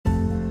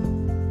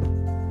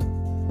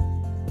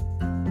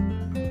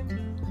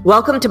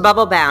Welcome to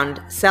Bubble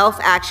Bound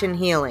Self-Action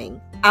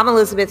Healing. I'm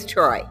Elizabeth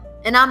Troy.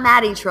 And I'm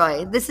Maddie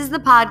Troy. This is the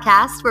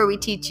podcast where we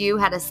teach you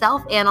how to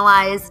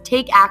self-analyze,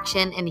 take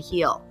action, and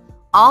heal.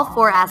 All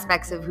four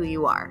aspects of who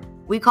you are.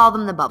 We call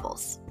them the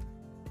bubbles.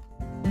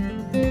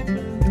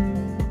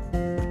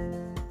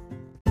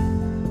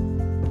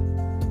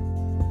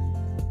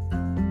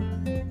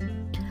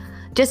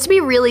 Just to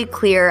be really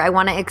clear, I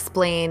want to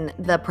explain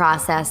the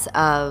process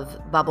of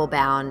Bubble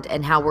Bound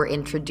and how we're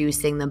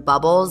introducing the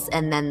bubbles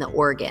and then the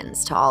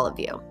organs to all of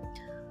you.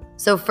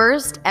 So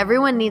first,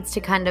 everyone needs to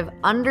kind of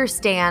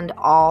understand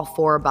all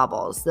four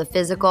bubbles: the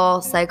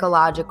physical,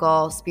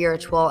 psychological,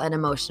 spiritual, and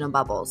emotional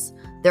bubbles.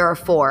 There are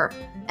four.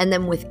 And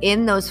then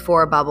within those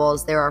four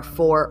bubbles, there are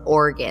four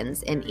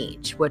organs in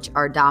each, which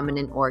are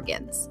dominant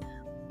organs.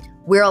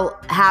 We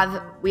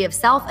have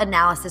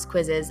self-analysis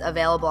quizzes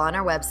available on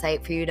our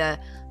website for you to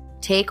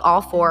take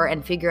all four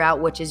and figure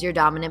out which is your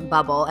dominant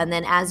bubble. And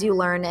then as you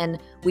learn and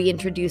we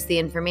introduce the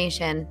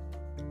information,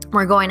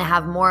 we're going to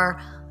have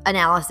more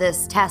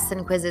analysis tests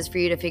and quizzes for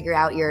you to figure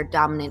out your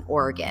dominant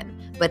organ.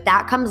 But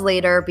that comes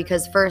later,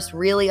 because first,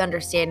 really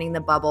understanding the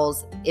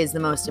bubbles is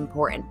the most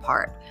important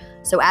part.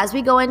 So as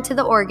we go into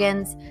the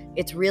organs,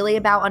 it's really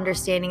about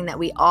understanding that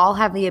we all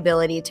have the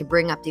ability to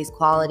bring up these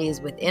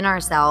qualities within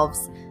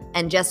ourselves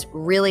and just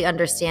really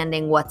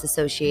understanding what's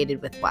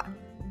associated with what.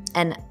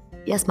 And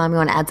yes, Mom, you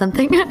want to add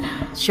something?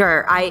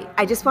 Sure.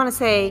 I just want to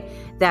say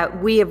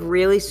that we have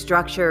really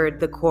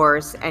structured the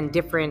course and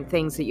different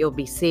things that you'll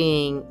be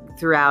seeing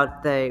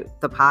throughout the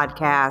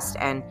podcast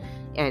and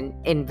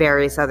in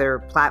various other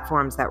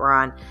platforms that we're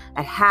on,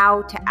 at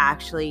how to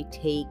actually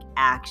take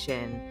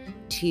action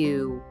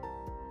to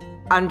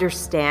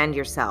understand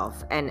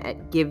yourself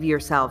and give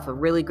yourself a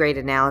really great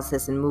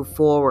analysis and move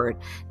forward.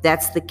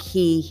 That's the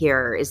key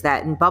here, is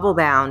that in Bubble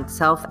Bound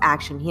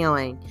Self-Action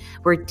Healing,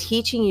 we're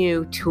teaching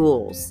you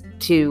tools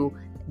to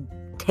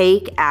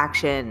take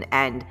action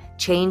and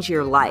change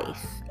your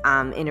life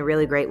in a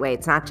really great way.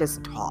 It's not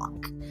just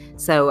talk.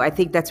 So I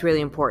think that's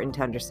really important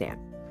to understand.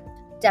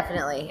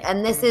 Definitely.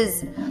 And this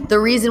is the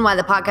reason why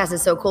the podcast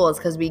is so cool, is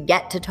because we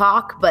get to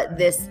talk, but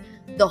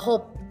the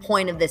whole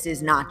point of this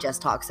is not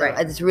just talk. So right.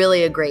 It's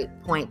really a great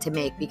point to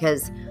make,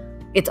 because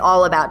it's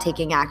all about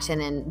taking action,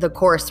 and the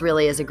course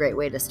really is a great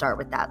way to start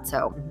with that.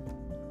 So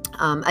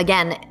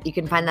again, you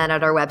can find that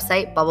at our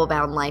website,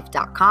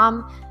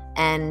 bubbleboundlife.com.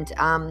 And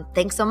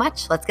thanks so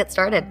much. Let's get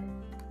started.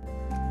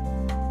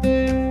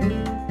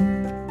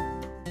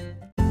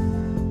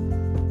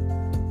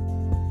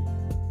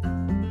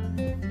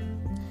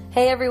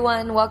 Hey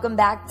everyone, welcome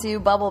back to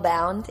Bubble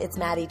Bound. It's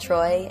Maddie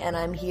Troy, and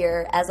I'm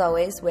here as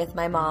always with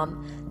my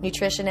mom,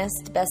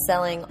 nutritionist,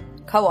 best-selling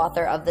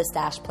co-author of The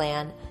Stash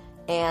Plan,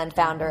 and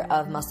founder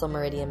of Muscle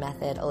Meridian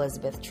Method,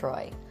 Elizabeth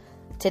Troy.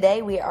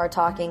 Today we are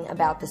talking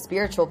about the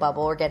spiritual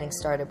bubble. We're getting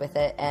started with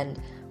it, and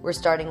we're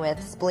starting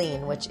with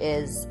spleen, which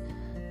is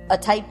a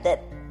type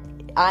that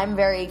I'm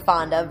very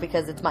fond of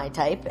because it's my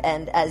type,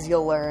 and as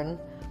you'll learn,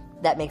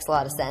 that makes a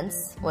lot of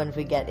sense when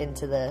we get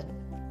into the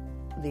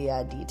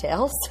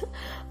details.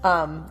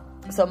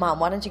 So Mom,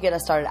 why don't you get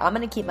us started? I'm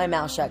going to keep my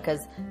mouth shut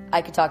because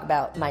I could talk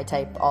about my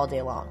type all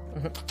day long.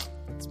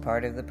 It's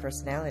part of the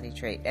personality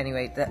trait.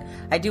 Anyway,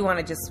 I do want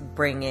to just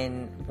bring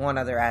in one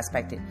other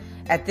aspect.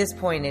 At this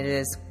point, it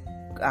is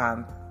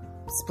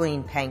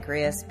spleen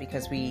pancreas,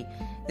 because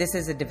this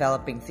is a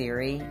developing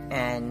theory,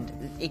 and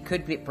it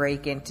could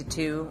break into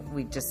two.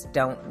 We just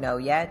don't know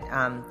yet.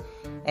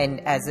 And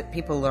as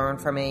people learn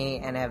from me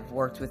and have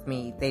worked with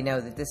me, they know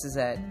that this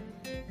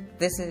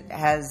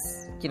has,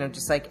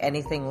 just like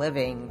anything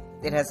living,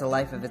 it has a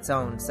life of its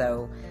own.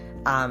 So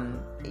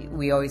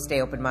we always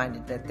stay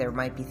open-minded that there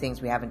might be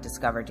things we haven't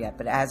discovered yet.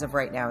 But as of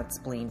right now, it's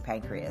spleen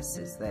pancreas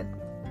is the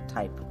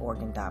type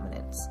organ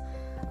dominance.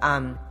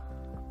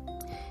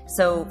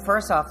 So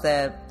first off,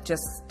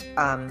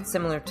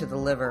 similar to the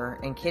liver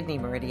and kidney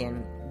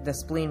meridian, the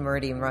spleen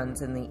meridian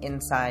runs in the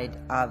inside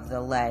of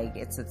the leg.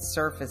 It's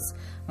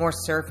more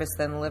surface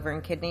than the liver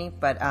and kidney,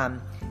 but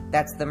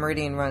that's the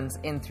meridian runs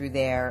in through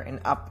there and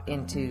up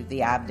into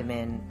the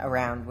abdomen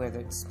around where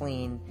the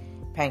spleen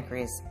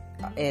pancreas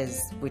is,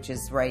 which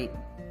is right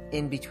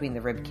in between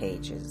the rib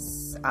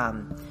cages.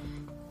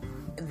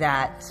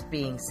 That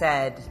being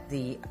said,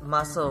 the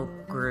muscle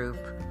group,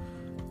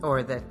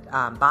 or the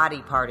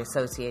body part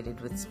associated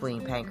with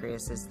spleen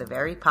pancreas, is the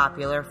very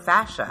popular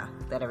fascia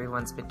that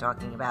everyone's been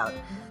talking about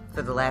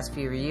for the last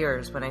few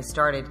years. When I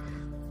started,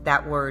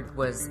 that word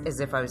was as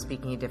if I was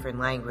speaking a different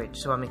language.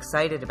 So I'm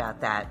excited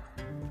about that.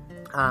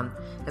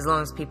 As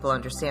long as people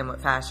understand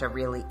what fascia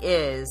really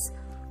is,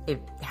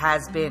 it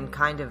has been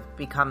kind of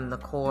become the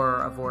core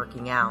of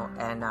working out.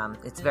 And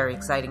it's very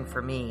exciting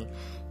for me,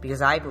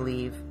 because I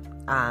believe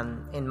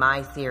in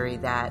my theory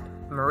that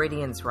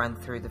meridians run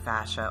through the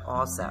fascia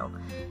also.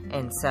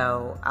 And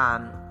so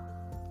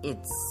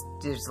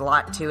there's a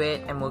lot to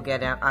it, and we'll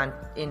get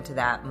into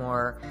that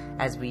more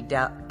as we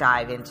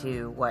dive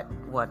into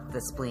what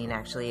the spleen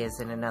actually is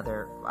in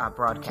another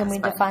broadcast. Can we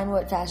define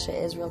what fascia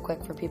is real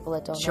quick for people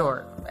that don't know?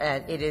 Sure.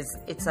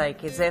 It's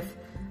like as if,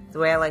 the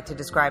way I like to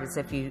describe it is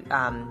if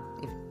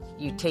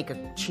you take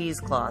a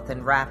cheesecloth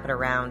and wrap it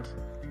around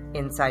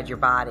inside your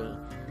body,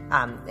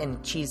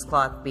 and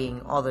cheesecloth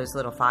being all those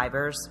little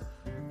fibers,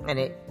 and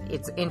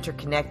it's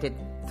interconnected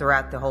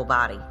throughout the whole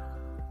body.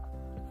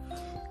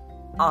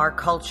 Our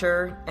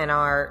culture and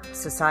our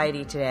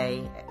society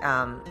today,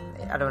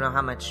 I don't know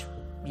how much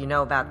you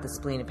know about the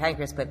spleen and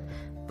pancreas, but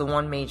the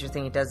one major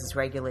thing it does is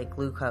regulate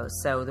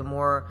glucose. So the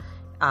more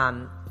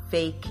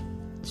fake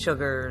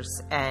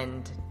sugars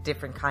and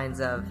different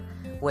kinds of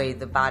way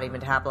the body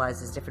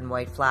metabolizes different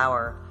white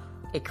flour,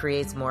 it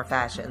creates more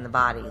fascia in the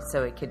body.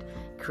 So it could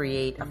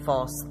create a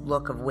false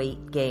look of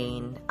weight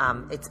gain.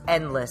 It's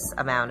endless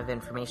amount of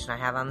information I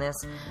have on this.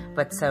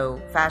 But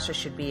so fascia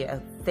should be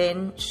a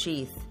thin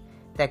sheath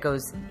that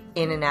goes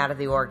in and out of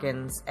the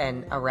organs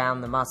and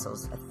around the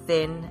muscles, a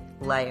thin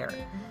layer.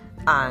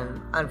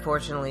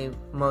 Unfortunately,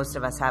 most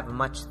of us have a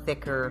much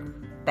thicker,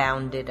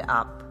 bounded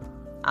up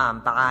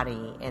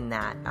body in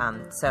that.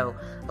 So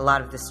a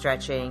lot of the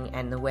stretching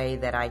and the way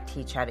that I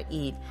teach how to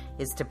eat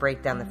is to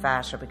break down the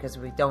fascia, because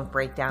if we don't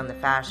break down the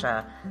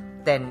fascia,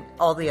 then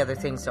all the other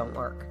things don't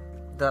work.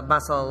 The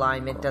muscle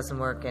alignment doesn't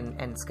work,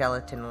 and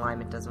skeleton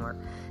alignment doesn't work.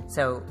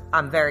 So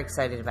I'm very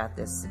excited about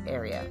this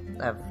area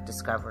of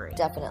discovery.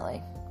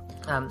 Definitely.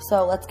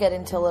 So let's get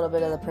into a little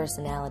bit of the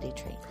personality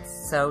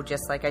traits. So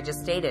just like I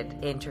just stated,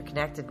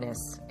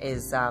 interconnectedness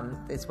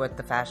is what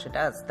the fascia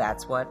does.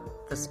 That's what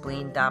the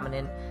spleen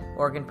dominant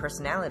organ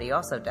personality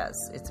also does.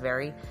 It's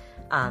very,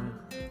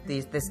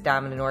 this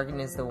dominant organ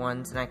is the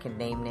ones, and I can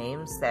name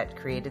names, that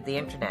created the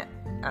internet.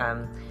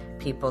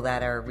 People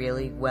that are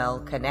really well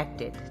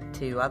connected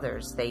to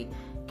others. They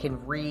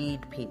can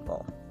read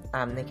people.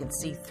 They can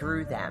see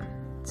through them.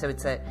 So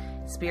it's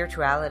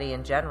spirituality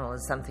in general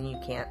is something you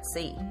can't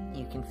see.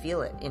 You can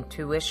feel it.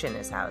 Intuition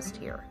is housed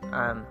here.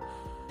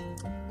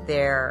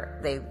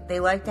 They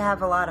like to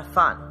have a lot of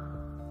fun.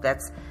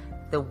 That's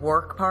the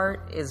work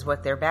part is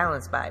what they're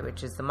balanced by,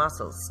 which is the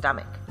muscles,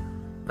 stomach.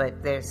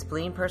 But their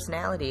spleen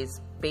personalities,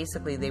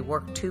 basically, they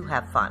work to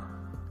have fun.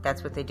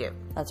 That's what they do.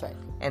 That's right.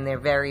 And they're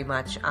very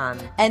much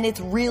and it's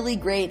really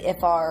great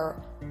if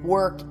our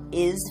work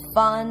is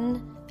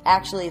fun.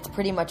 Actually, it's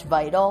pretty much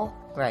vital.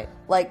 Right.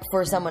 Like,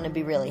 for someone to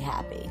be really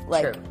happy.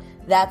 Like, True.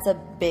 That's a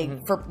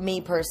big, for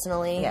me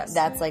personally, Yes.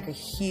 that's like a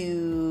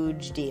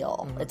huge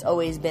deal. It's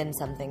always been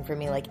something for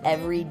me. Like,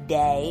 every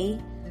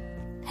day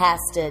has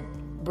to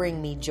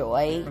bring me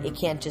joy. It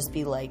can't just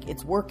be like,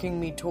 it's working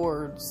me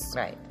towards.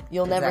 Right.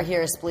 You'll never Exactly.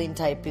 hear a spleen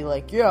type be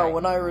like, yeah, Right.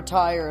 when I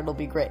retire, it'll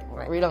be great.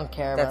 Right. We don't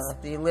care about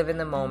it. You live in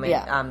the moment.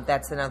 Yeah.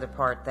 That's another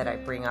part that I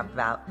bring up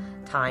about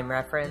time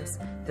reference.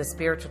 The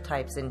spiritual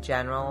types in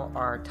general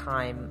are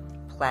time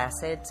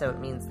placid, so it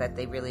means that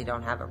they really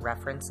don't have a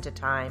reference to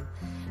time,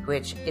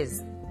 which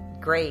is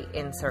great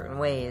in certain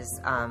ways.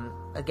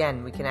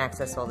 Again, we can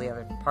access all the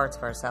other parts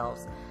of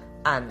ourselves.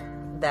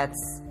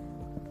 That's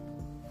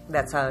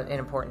an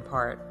important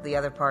part. The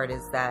other part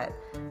is that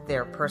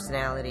their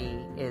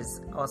personality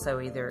is also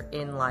either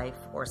in life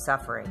or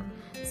suffering.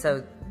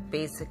 So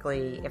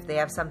basically, if they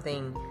have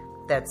something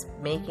that's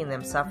making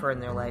them suffer in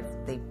their life,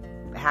 they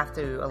have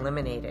to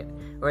eliminate it,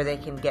 or they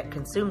can get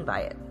consumed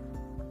by it.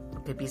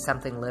 It could be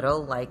something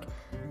little, like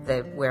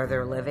where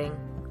they're living,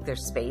 their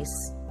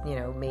space,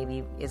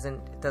 maybe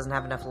doesn't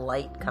have enough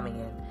light coming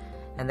in,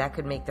 and that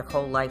could make their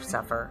whole life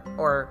suffer.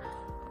 Or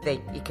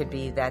it could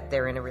be that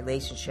they're in a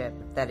relationship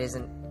that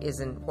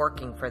isn't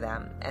working for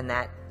them, and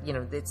that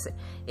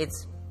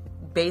it's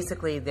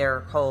basically their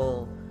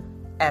whole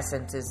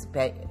essence is,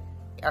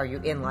 are you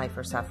in life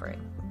or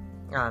suffering?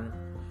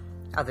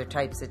 Other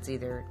types, it's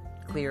either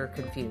clear or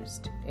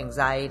confused,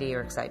 anxiety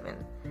or excitement,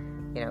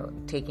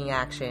 taking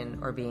action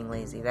or being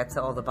lazy. That's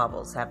all the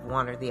bubbles have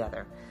one or the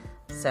other.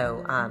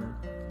 So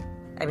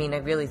I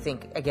really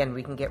think, again,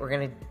 we're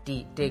going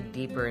to dig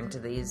deeper into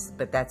these,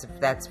 but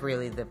that's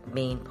really the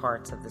main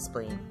parts of the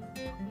spleen,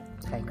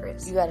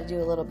 pancreas. You got to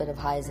do a little bit of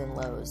highs and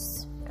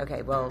lows.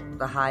 Okay, well,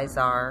 the highs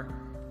are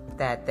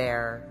that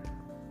they're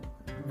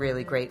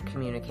really great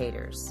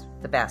communicators,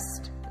 the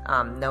best,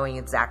 knowing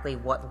exactly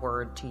what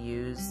word to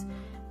use,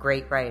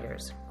 great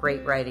writers,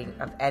 great writing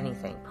of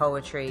anything,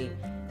 poetry,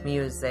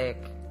 music,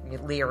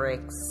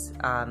 lyrics.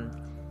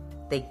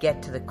 They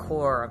get to the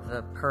core of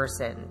the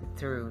person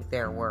through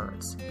their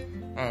words.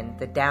 And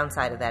the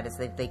downside of that is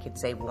that they could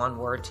say one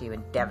word to you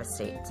and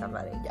devastate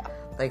somebody. Yeah.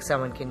 Like,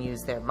 someone can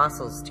use their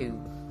muscles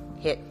to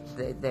hit.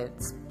 The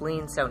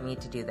spleens don't need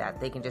to do that.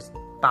 They can just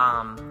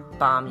bomb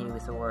you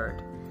with a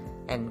word,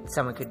 and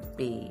someone could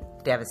be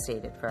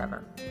devastated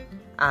forever.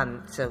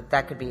 So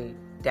that could be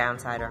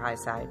downside or high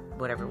side,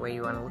 whatever way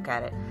you want to look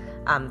at it.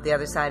 The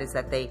other side is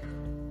that they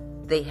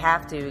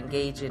have to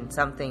engage in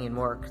something and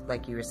work,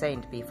 like you were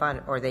saying, to be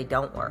fun, or they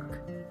don't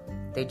work.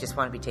 They just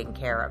want to be taken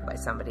care of by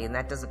somebody, and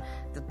that doesn't.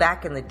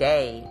 Back in the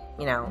day,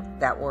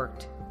 that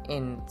worked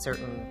in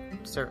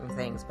certain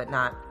things, but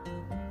not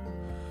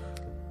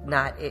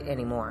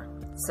anymore.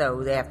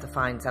 So they have to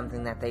find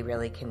something that they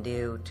really can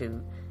do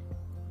to,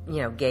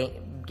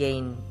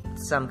 gain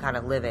some kind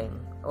of living,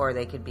 or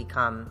they could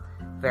become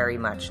very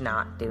much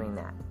not doing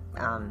that.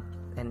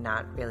 and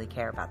not really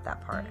care about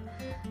that part.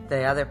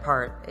 The other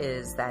part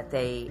is that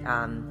they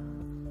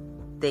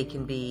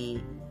can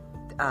be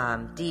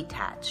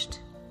detached.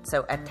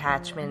 So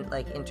attachment,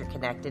 like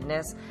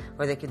interconnectedness,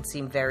 or they can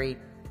seem very,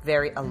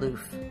 very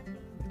aloof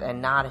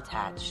and not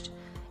attached.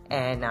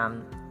 And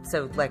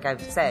so like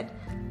I've said,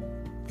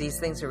 these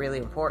things are really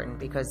important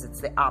because it's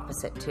the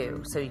opposite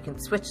too. So you can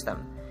switch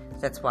them.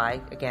 That's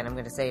why, again, I'm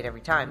going to say it every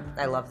time,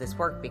 I love this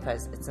work,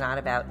 because it's not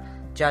about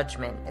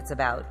judgment. It's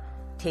about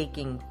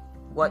taking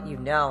what you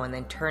know and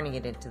then turning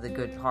it into the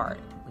good part.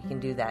 We can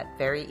do that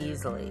very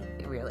easily,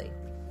 really.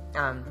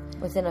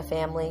 Within a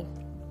family.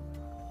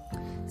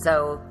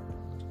 So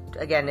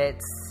again,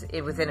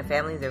 within a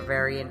family, they're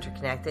very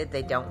interconnected.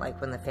 They don't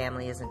like when the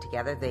family isn't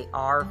together. They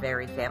are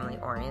very family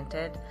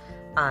oriented.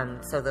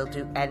 So they'll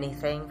do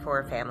anything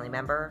for a family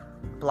member,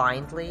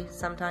 blindly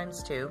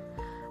sometimes too.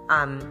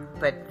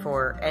 But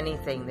for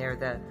anything,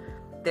 they're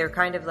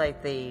kind of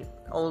like the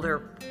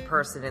older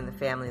person in the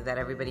family that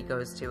everybody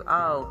goes to.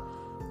 Oh,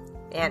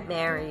 Aunt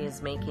Mary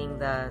is making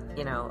her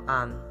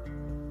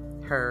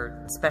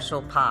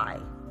special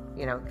pie.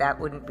 That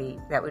would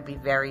be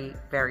very,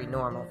 very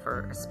normal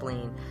for a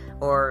spleen.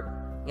 Or,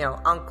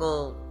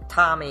 Uncle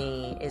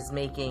Tommy is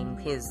making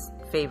his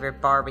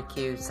favorite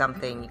barbecue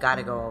something, you got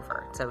to go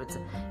over. So it's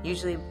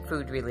usually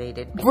food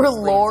related. We're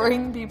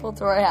luring people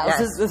to our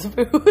houses with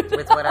food.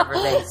 With whatever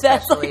they That's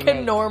specially like make.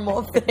 a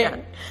normal thing.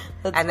 Yeah.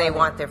 And funny. They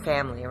want their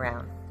family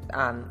around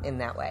in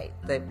that way.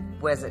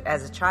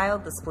 As a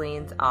child, the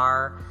spleens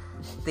are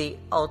the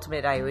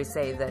ultimate. I always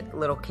say that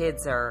little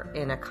kids are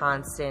in a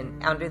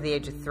constant, under the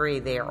age of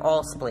 3, they are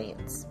all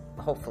spleens,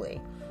 hopefully.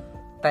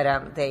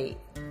 But they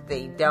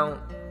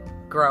don't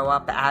grow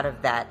up out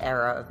of that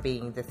era of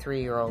being the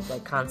 3-year-old,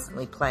 like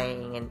constantly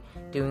playing and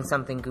doing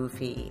something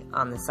goofy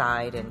on the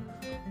side, and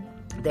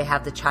they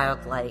have the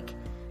childlike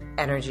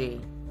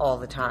energy all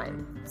the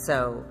time.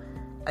 So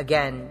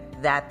again,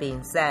 that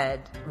being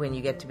said, when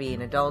you get to be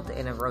an adult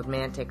in a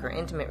romantic or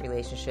intimate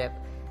relationship,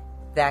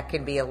 that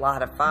can be a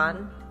lot of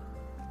fun,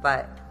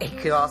 but it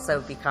could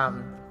also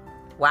become,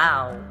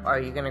 wow, are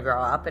you going to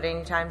grow up at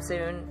any time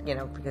soon?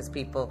 Because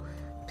people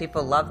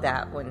love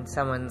that when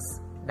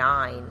someone's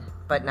 9,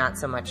 but not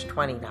so much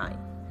 29.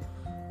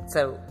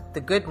 So the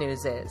good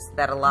news is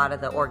that a lot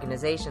of the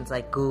organizations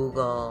like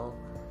Google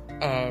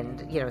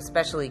and,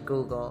 especially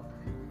Google,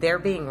 they're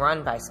being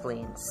run by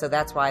spleens. So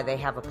that's why they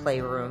have a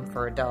playroom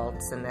for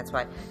adults, and that's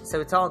why.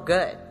 So it's all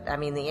good. I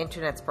mean, the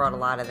internet's brought a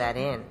lot of that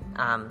in,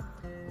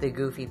 the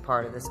goofy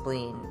part of the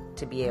spleen,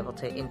 to be able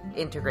to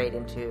integrate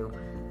into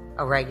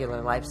a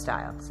regular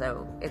lifestyle.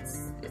 So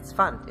it's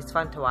fun. It's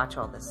fun to watch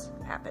all this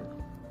happen.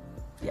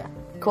 Yeah.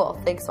 Cool.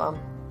 Thanks, Mom.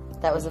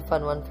 That was a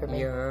fun one for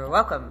me. You're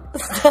welcome.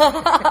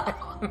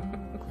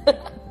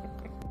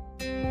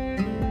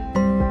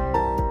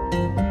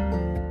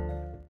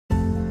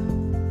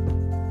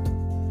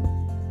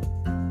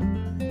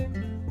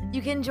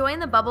 You can join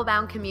the Bubble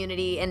Bound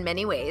community in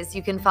many ways.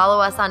 You can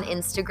follow us on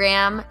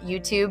Instagram,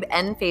 YouTube,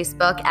 and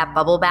Facebook at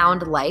Bubble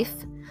Bound Life.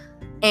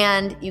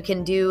 And you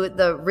can do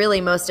the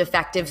really most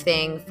effective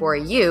thing for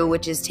you,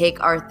 which is take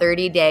our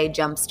 30-day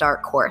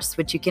Jumpstart course,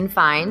 which you can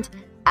find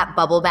at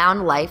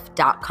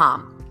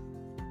bubbleboundlife.com.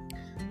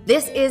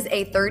 This is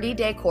a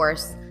 30-day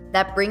course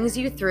that brings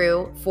you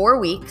through 4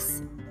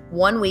 weeks,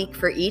 1 week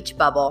for each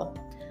bubble,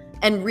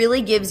 and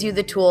really gives you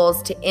the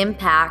tools to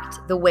impact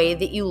the way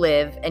that you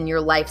live and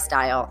your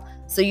lifestyle.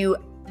 So you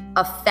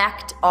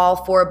affect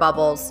all 4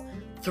 bubbles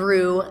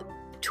through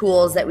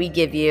tools that we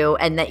give you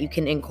and that you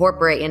can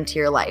incorporate into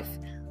your life.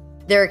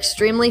 They're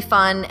extremely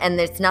fun, and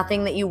it's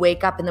nothing that you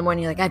wake up in the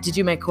morning, you're like, I have to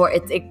do my course.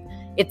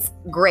 It's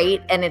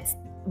great, and it's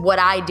what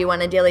I do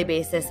on a daily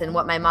basis and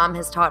what my mom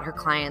has taught her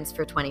clients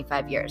for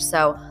 25 years.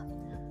 So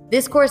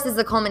this course is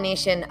the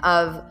culmination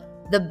of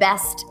the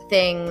best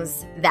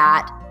things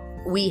that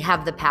we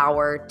have the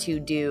power to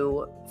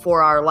do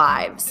for our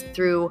lives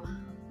through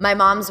my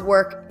mom's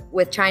work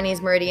with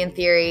Chinese meridian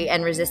theory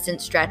and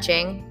resistance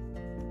stretching,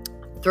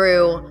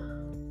 through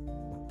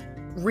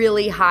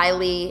really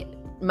highly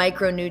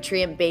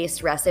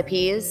micronutrient-based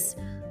recipes,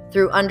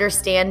 through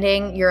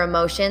understanding your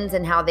emotions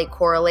and how they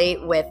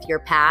correlate with your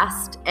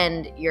past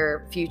and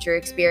your future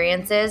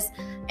experiences,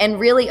 and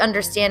really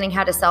understanding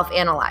how to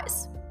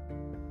self-analyze.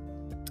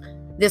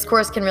 This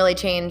course can really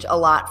change a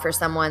lot for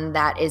someone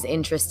that is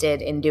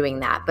interested in doing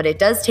that, but it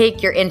does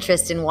take your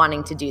interest in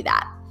wanting to do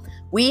that.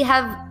 We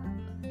have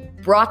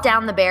brought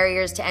down the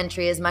barriers to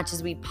entry as much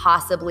as we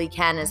possibly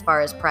can as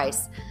far as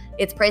price.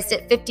 It's priced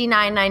at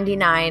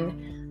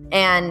 $59.99.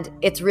 And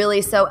it's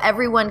really so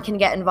everyone can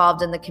get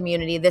involved in the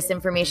community. This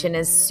information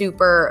is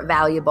super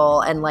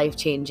valuable and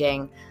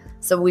life-changing.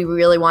 So we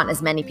really want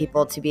as many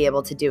people to be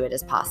able to do it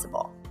as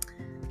possible.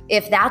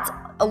 If that's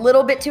a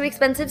little bit too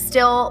expensive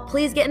still,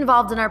 please get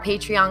involved in our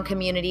Patreon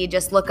community.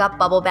 Just look up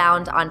Bubble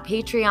Bound on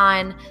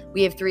Patreon.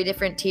 We have 3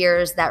 different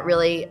tiers that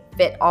really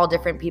fit all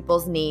different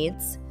people's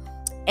needs.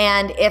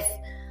 And if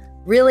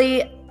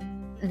really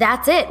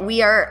that's it.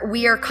 We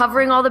are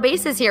covering all the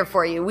bases here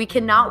for you. We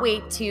cannot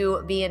wait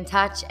to be in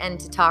touch and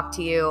to talk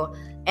to you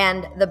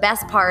And the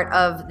best part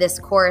of this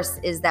course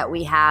is that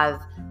we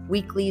have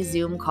weekly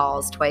Zoom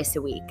calls twice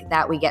a week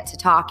that we get to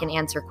talk and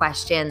answer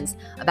questions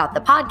about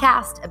the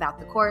podcast, about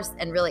the course,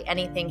 and really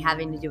anything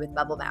having to do with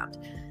Bubble Bound.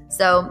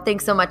 So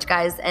thanks so much,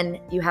 guys, and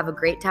you have a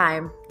great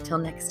time. Till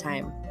next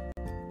time.